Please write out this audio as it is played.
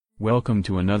Welcome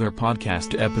to another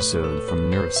podcast episode from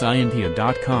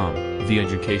Neuroscientia.com, the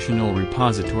educational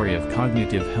repository of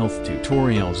cognitive health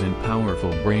tutorials and powerful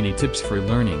brainy tips for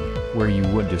learning, where you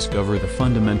would discover the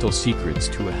fundamental secrets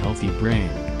to a healthy brain,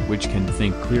 which can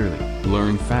think clearly,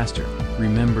 learn faster,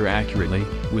 remember accurately,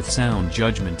 with sound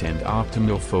judgment and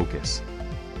optimal focus.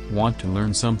 Want to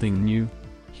learn something new?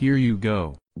 Here you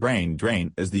go. Brain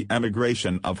drain is the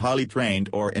emigration of highly trained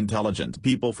or intelligent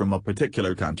people from a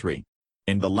particular country.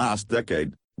 In the last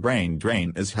decade, brain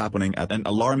drain is happening at an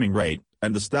alarming rate,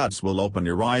 and the stats will open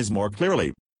your eyes more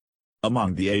clearly.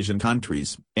 Among the Asian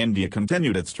countries, India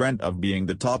continued its trend of being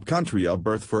the top country of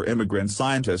birth for immigrant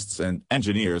scientists and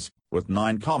engineers, with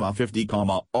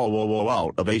 9,50,000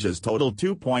 out of Asia's total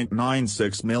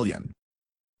 2.96 million.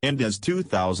 India's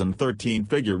 2013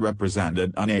 figure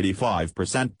represented an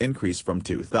 85% increase from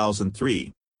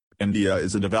 2003. India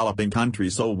is a developing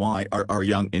country, so why are our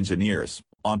young engineers,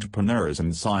 entrepreneurs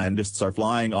and scientists are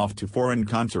flying off to foreign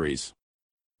countries?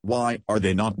 Why are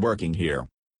they not working here?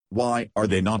 Why are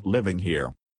they not living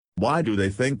here? Why do they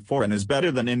think foreign is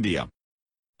better than India?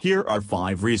 Here are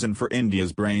 5 reasons for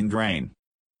India's brain drain.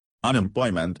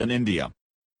 Unemployment in India.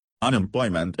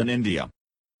 Unemployment in India.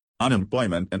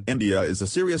 Unemployment in India is a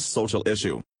serious social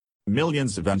issue.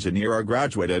 Millions of engineers are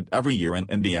graduated every year in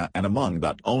India, and among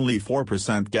that only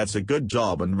 4% gets a good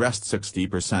job and rest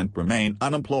 60% remain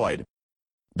unemployed.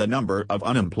 The number of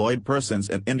unemployed persons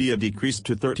in India decreased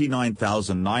to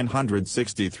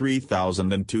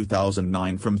 39,963,000 in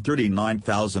 2009 from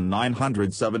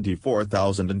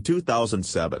 39,974,000 in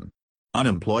 2007.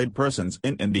 Unemployed persons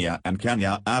in India and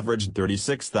Kenya averaged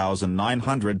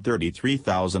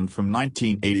 36,933,000 from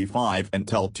 1985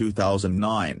 until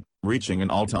 2009, reaching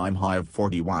an all-time high of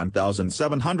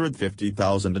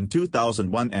 41,750,000 in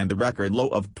 2001 and a record low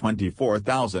of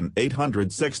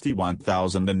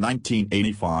 24,861,000 in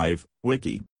 1985,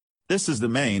 Wiki. This is the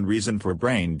main reason for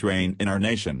brain drain in our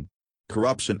nation.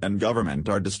 Corruption and government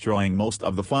are destroying most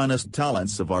of the finest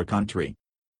talents of our country.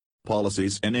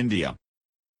 Policies in India.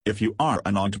 If you are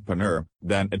an entrepreneur,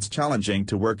 then it's challenging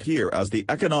to work here as the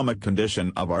economic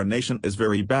condition of our nation is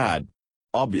very bad.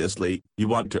 Obviously, you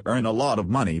want to earn a lot of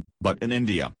money, but in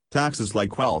India, taxes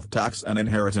like wealth tax and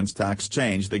inheritance tax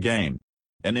change the game.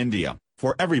 In India,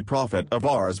 for every profit of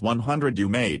Rs 100 you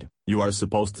made, you are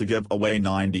supposed to give away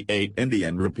 98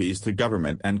 Indian rupees to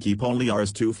government and keep only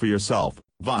Rs 2 for yourself,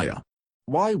 via.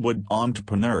 Why would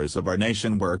entrepreneurs of our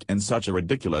nation work in such a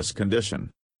ridiculous condition?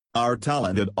 Our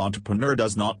talented entrepreneur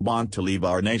does not want to leave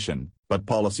our nation, but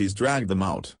policies drag them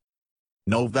out.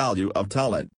 No value of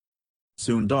talent.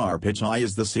 Sundar Pichai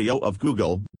is the CEO of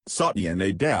Google, Satya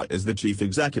Nadella is the Chief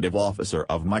Executive Officer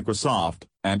of Microsoft,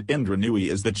 and Indra Nooyi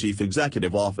is the Chief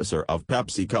Executive Officer of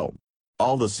PepsiCo.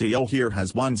 All the CEO here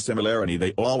has one similarity: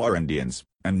 they all are Indians,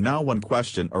 and now one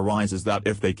question arises that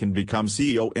if they can become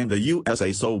CEO in the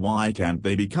USA, so why can't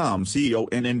they become CEO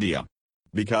in India?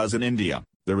 Because in India,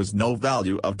 there is no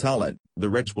value of talent, the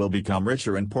rich will become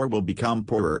richer and poor will become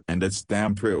poorer, and it's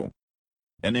damn true.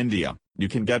 In India, you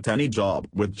can get any job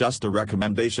with just a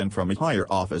recommendation from a higher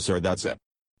officer, that's it.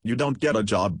 You don't get a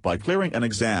job by clearing an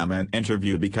exam and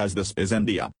interview because this is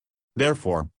India.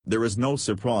 Therefore, there is no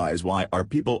surprise why our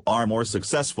people are more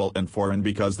successful in foreign,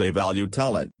 because they value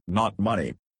talent, not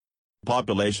money.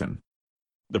 Population.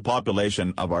 The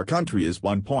population of our country is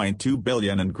 1.2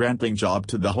 billion, and granting job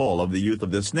to the whole of the youth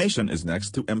of this nation is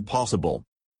next to impossible.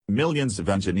 Millions of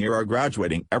engineers are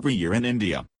graduating every year in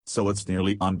India, so it's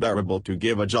nearly unbearable to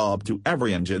give a job to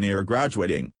every engineer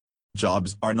graduating.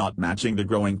 Jobs are not matching the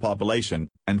growing population,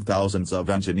 and thousands of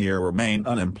engineers remain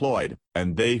unemployed,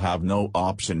 and they have no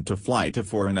option to fly to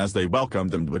foreign as they welcome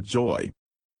them with joy.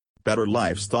 Better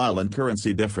lifestyle and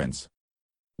currency difference.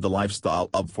 The lifestyle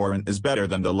of foreign is better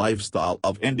than the lifestyle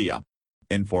of India.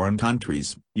 In foreign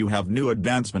countries, you have new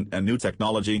advancement and new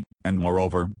technology, and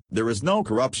moreover, there is no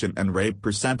corruption and rape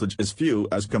percentage is few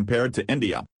as compared to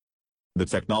India. The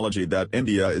technology that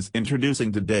India is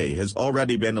introducing today has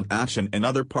already been in action in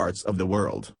other parts of the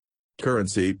world.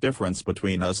 Currency difference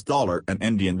between US dollar and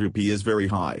Indian rupee is very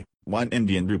high. 1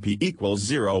 Indian rupee equals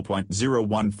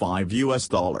 0.015 US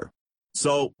dollar.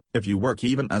 So, if you work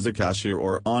even as a cashier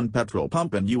or on petrol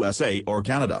pump in USA or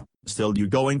Canada, still you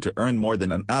going to earn more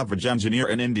than an average engineer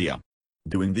in India.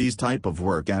 Doing these type of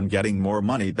work and getting more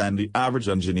money than the average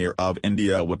engineer of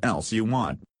India, what else you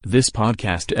want? This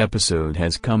podcast episode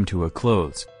has come to a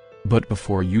close. But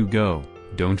before you go,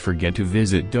 don't forget to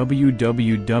visit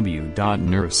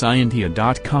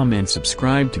www.neuroscientia.com and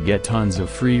subscribe to get tons of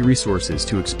free resources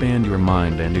to expand your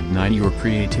mind and ignite your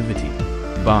creativity.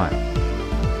 Bye.